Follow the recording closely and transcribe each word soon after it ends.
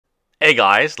Hey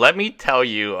guys, let me tell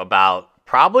you about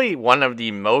probably one of the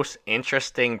most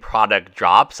interesting product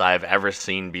drops I've ever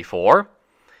seen before.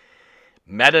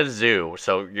 MetaZoo.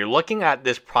 So you're looking at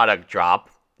this product drop.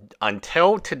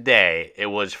 Until today, it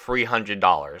was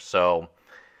 $300. So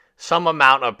some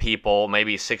amount of people,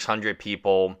 maybe 600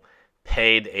 people,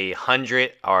 paid he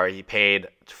paid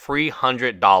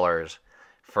 $300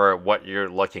 for what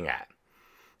you're looking at.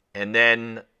 And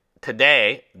then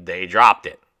today, they dropped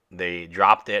it. They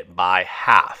dropped it by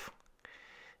half.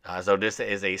 So this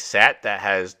is a set that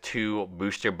has 2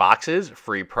 booster boxes,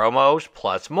 free promos,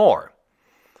 plus more.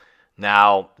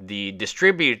 Now, the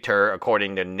distributor,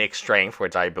 according to Nick Strength,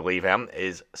 which I believe him,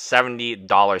 is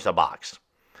 $70 a box.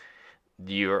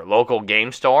 Your local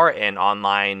game store and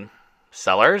online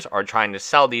sellers are trying to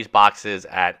sell these boxes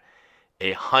at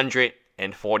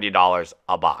 $140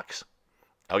 a box.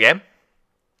 Okay?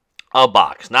 A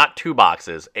box, not 2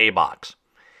 boxes, a box.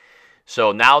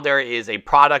 So now there is a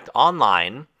product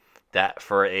online that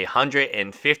for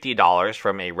 $150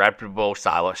 from a reputable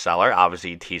seller,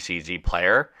 obviously TCG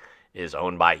Player is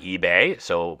owned by eBay.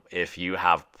 So if you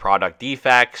have product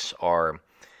defects or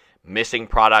missing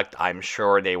product, I'm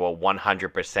sure they will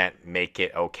 100% make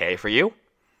it okay for you.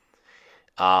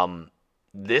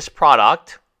 This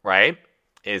product, right,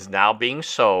 is now being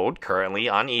sold currently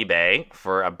on eBay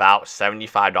for about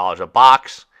 $75 a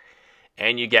box.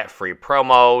 And you get free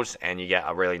promos, and you get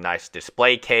a really nice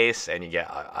display case, and you get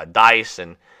a dice,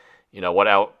 and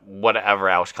whatever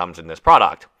else comes in this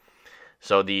product.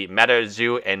 So the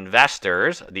MetaZoo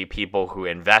investors, the people who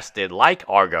invested like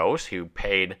Argos, who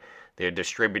paid their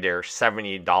distributor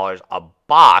 $70 a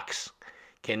box,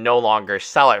 can no longer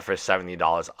sell it for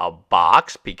 $70 a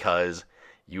box because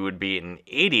you would be an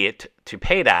idiot to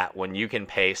pay that when you can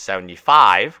pay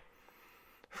 $75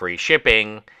 free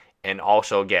shipping and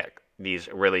also get these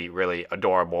really, really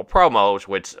adorable promos,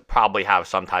 which probably have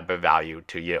some type of value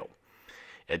to you.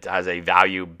 It has a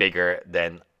value bigger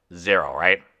than 0,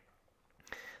 right?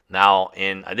 Now,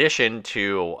 in addition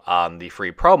to the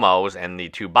free promos and the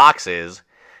 2 boxes,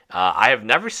 I have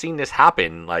never seen this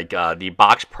happen. Like the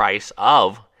box price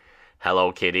of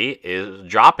Hello Kitty is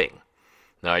dropping.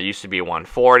 Now, it used to be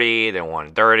 $140, then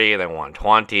 $130, then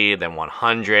 $120, then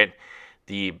 $100.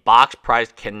 The box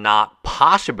price cannot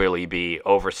possibly be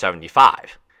over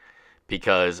 $75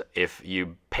 because if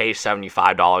you pay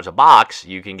 $75 a box,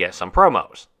 you can get some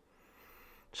promos.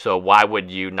 So why would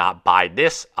you not buy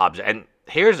this object? And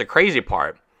here's the crazy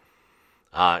part.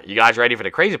 You guys ready for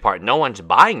the crazy part? No one's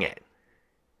buying it.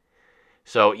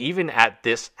 So even at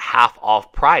this half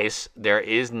off price, there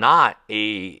is not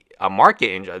a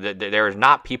market. There is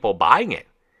not people buying it.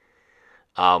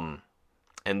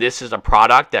 And this is a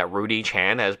product that Rudy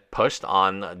Chan has pushed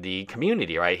on the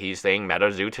community, right? He's saying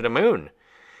MetaZoo to the moon.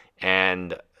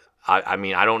 And I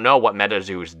mean, I don't know what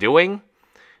MetaZoo is doing.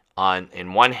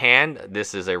 In one hand,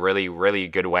 this is a really, really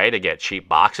good way to get cheap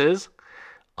boxes.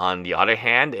 On the other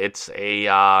hand, it's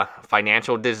a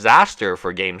financial disaster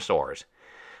for game stores.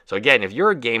 So again, if you're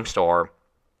a game store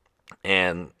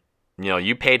and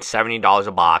you paid $70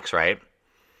 a box, right?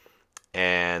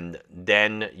 And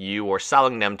then you were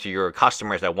selling them to your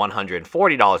customers at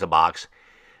 $140 a box,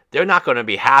 they're not going to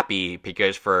be happy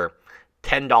because for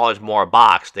 $10 more a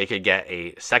box, they could get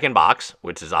a second box,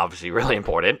 which is obviously really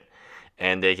important,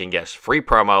 and they can get free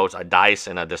promos, a dice,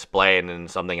 and a display, and then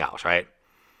something else, right?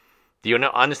 Do you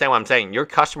understand what I'm saying? Your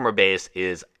customer base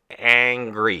is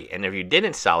angry, and if you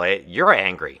didn't sell it, you're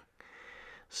angry.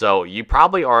 So you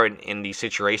probably are in the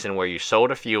situation where you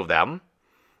sold a few of them,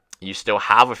 you still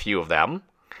have a few of them,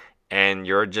 and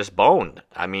you're just boned.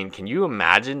 I mean, can you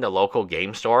imagine the local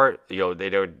game store? They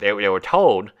were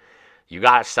told you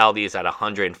got to sell these at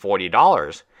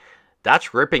 $140.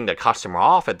 That's ripping the customer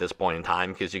off at this point in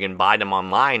time because you can buy them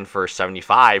online for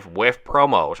 $75 with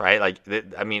promos, right? Like,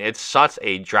 I mean, it's such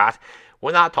a draft.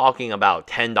 We're not talking about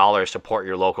 $10 support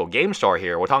your local game store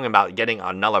here. We're talking about getting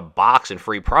another box and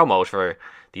free promos for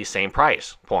the same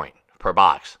price point per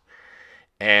box.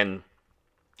 And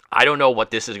I don't know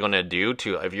what this is going to do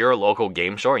to, if you're a local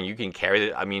game store and you can carry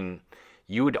it, I mean,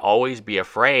 you would always be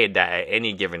afraid that at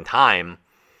any given time.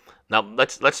 Now,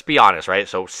 let's be honest, right?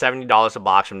 So $70 a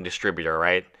box from the distributor,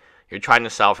 right? You're trying to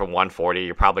sell for $140,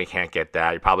 you probably can't get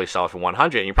that. You probably sell it for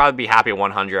 $100, and you probably be happy at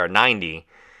 $100 or $90.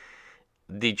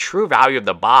 The true value of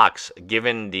the box,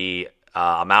 given the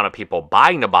amount of people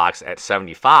buying the box at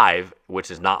 $75,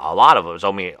 which is not a lot of them, it's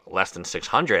only less than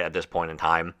 600 at this point in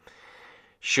time,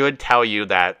 should tell you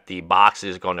that the box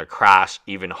is going to crash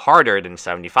even harder than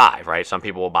 75, right? Some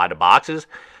people will buy the boxes.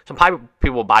 Some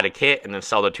people will buy the kit and then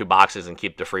sell the 2 boxes and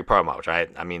keep the free promos,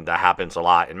 right? I mean, that happens a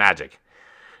lot in Magic.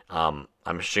 I'm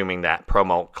assuming that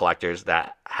promo collectors,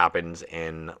 that happens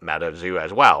in MetaZoo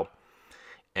as well.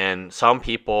 And some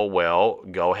people will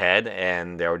go ahead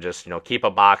and they'll just, keep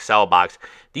a box, sell a box.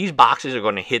 These boxes are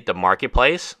going to hit the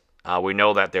marketplace. We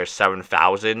know that there's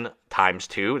 7,000 times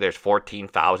 2. There's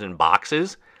 14,000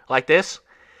 boxes like this.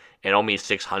 And only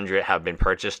 600 have been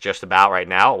purchased just about right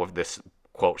now with this,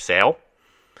 quote, sale.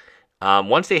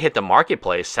 Once they hit the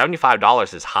marketplace,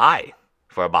 $75 is high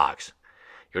for a box.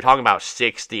 You're talking about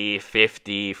 $60,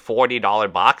 $50,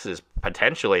 $40 boxes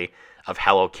potentially of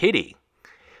Hello Kitty.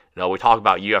 We talk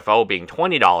about UFO being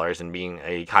 $20 and being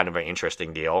a kind of an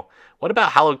interesting deal. What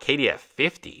about Hello Kitty at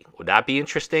 $50? Would that be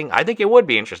interesting? I think it would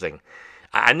be interesting.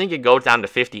 I think it goes down to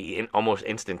 $50 almost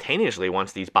instantaneously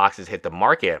once these boxes hit the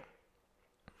market.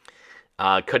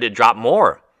 Could it drop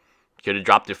more? Could it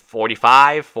drop to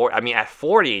 45? 40? I mean, at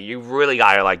 40, you really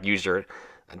gotta use your.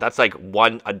 That's like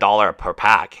 $1 per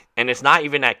pack, and it's not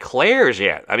even at Claire's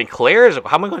yet. I mean, Claire's.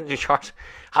 How am I going to charge?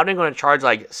 How are they going to charge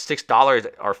like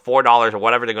 $6 or $4 or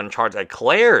whatever they're going to charge at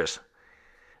Claire's?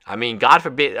 I mean, God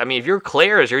forbid. I mean, if you're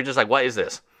Claire's, you're just like, what is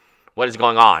this? What is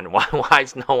going on? Why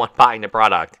is no one buying the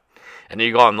product? And then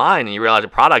you go online and you realize the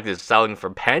product is selling for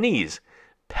pennies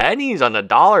on the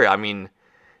dollar. I mean,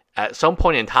 at some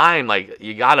point in time,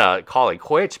 you gotta call it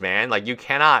quits, man. You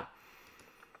cannot.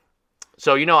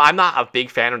 So, I'm not a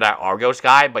big fan of that Argos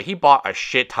guy, but he bought a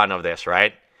shit ton of this,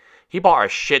 right? He bought a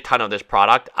shit ton of this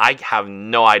product. I have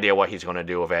no idea what he's going to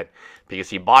do with it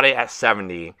because he bought it at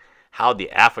 70. How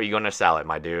the F are you going to sell it,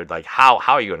 my dude? How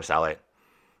are you going to sell it?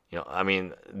 I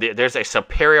mean, there's a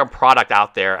superior product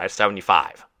out there at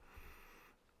 75.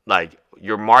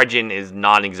 Your margin is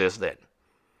non-existent.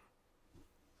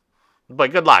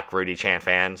 But good luck, Rudy Chan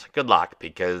fans. Good luck,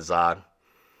 because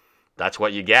that's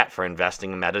what you get for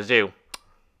investing in MetaZoo.